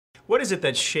What is it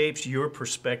that shapes your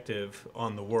perspective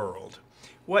on the world?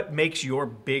 What makes your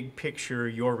big picture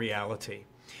your reality?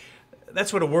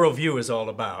 That's what a worldview is all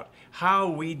about. How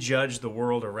we judge the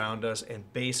world around us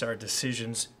and base our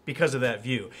decisions because of that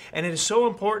view. And it is so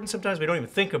important, sometimes we don't even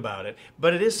think about it,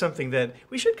 but it is something that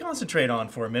we should concentrate on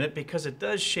for a minute because it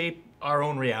does shape our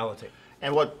own reality.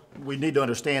 And what we need to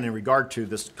understand in regard to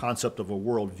this concept of a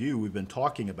worldview we've been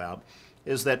talking about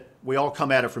is that we all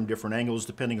come at it from different angles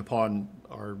depending upon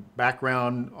our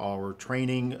background, our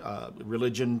training,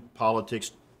 religion,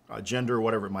 politics, gender,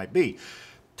 whatever it might be.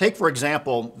 Take, for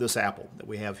example, this apple that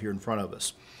we have here in front of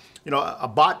us. You know,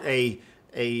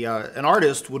 an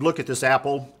artist would look at this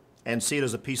apple and see it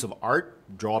as a piece of art,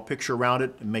 draw a picture around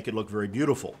it, and make it look very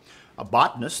beautiful. A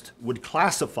botanist would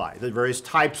classify the various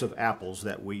types of apples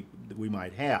that we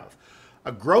might have.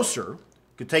 A grocer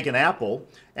could take an apple,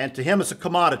 and to him it's a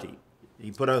commodity. He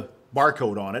put a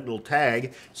barcode on it, a little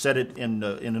tag, set it in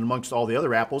amongst all the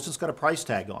other apples. It's got a price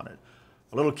tag on it.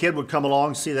 A little kid would come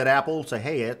along, see that apple, say,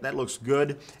 hey, that looks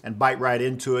good, and bite right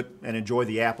into it and enjoy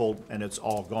the apple, and it's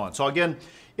all gone. So again,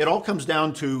 it all comes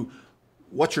down to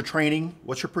what's your training,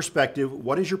 what's your perspective,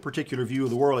 what is your particular view of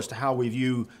the world as to how we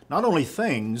view not only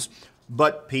things,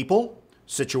 but people,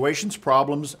 situations,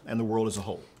 problems, and the world as a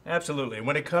whole. Absolutely.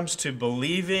 When it comes to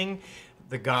believing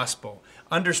the gospel,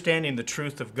 understanding the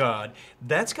truth of God,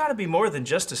 that's got to be more than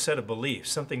just a set of beliefs,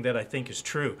 something that I think is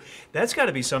true. That's got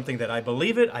to be something that I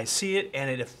believe it, I see it, and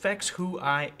it affects who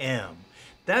I am.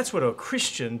 That's what a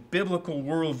Christian biblical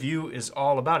worldview is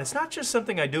all about. It's not just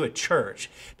something I do at church,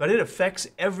 but it affects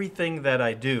everything that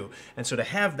I do. And so to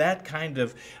have that kind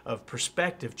of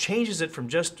perspective changes it from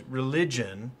just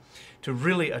religion to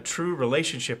really a true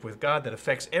relationship with God that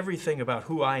affects everything about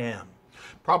who I am.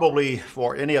 Probably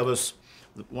for any of us,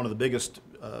 one of the biggest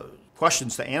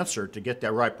questions to answer to get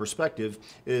that right perspective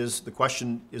is the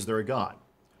question, is there a God?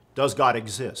 Does God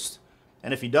exist?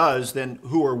 And if he does, then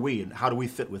who are we and how do we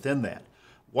fit within that?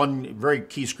 One very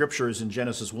key scripture is in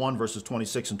Genesis 1, verses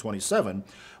 26 and 27,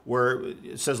 where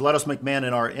it says, let us make man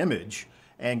in our image.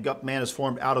 And man is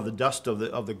formed out of the dust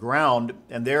of the ground.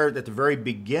 And there at the very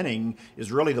beginning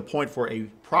is really the point for a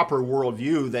proper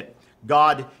worldview that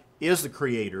God is the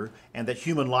creator and that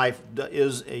human life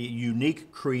is a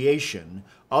unique creation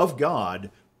of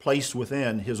God placed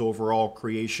within his overall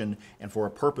creation and for a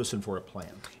purpose and for a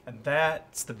plan. And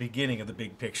that's the beginning of the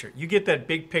big picture. You get that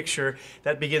big picture,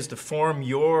 that begins to form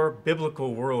your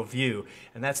biblical worldview,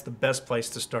 and that's the best place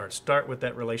to start. Start with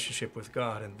that relationship with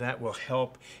God, and that will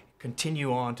help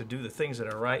continue on to do the things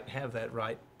that are right, have that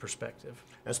right perspective.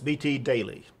 SBT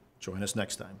Daily. Join us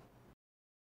next time.